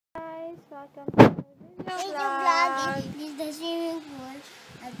welcome to my video vlog. This is the swimming pool.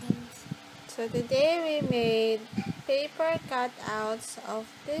 So today we made paper cutouts of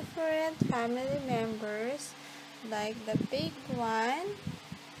different family members. Like the big one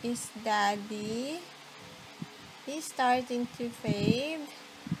is Daddy. He's starting to fade.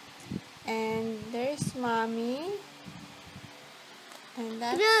 And there's Mommy. And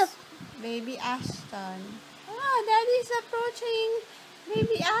that's baby Ashton. Oh, Daddy's approaching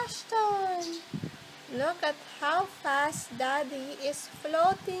baby Ashton. Look at how fast Daddy is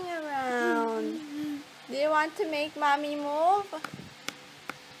floating around. Do you want to make Mommy move?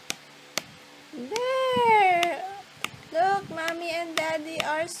 There! Look, Mommy and Daddy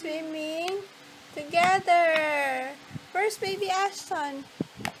are swimming together. Where's baby Ashton?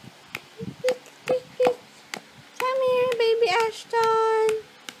 Come here, baby Ashton.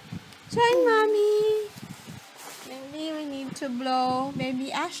 Join Mommy. Maybe we need to blow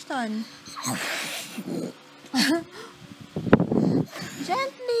baby Ashton.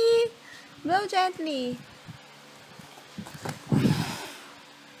 Gently. Blow gently.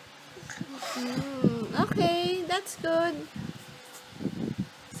 Okay, that's good.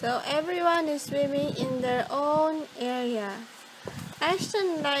 So everyone is swimming in their own area.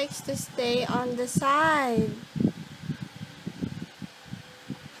 Ashton likes to stay on the side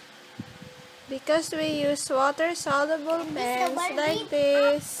because we use water-soluble pens like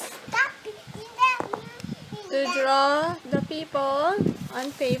this to draw the people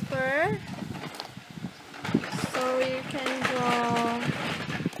on paper. So you can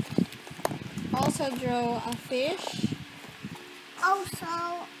also draw a fish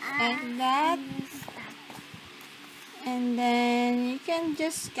like that, and then you can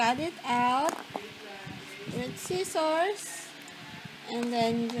just cut it out with scissors, and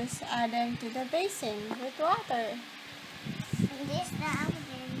then you just add them to the basin with water.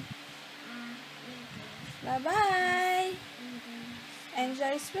 Bye bye.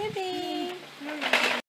 Enjoy swimming.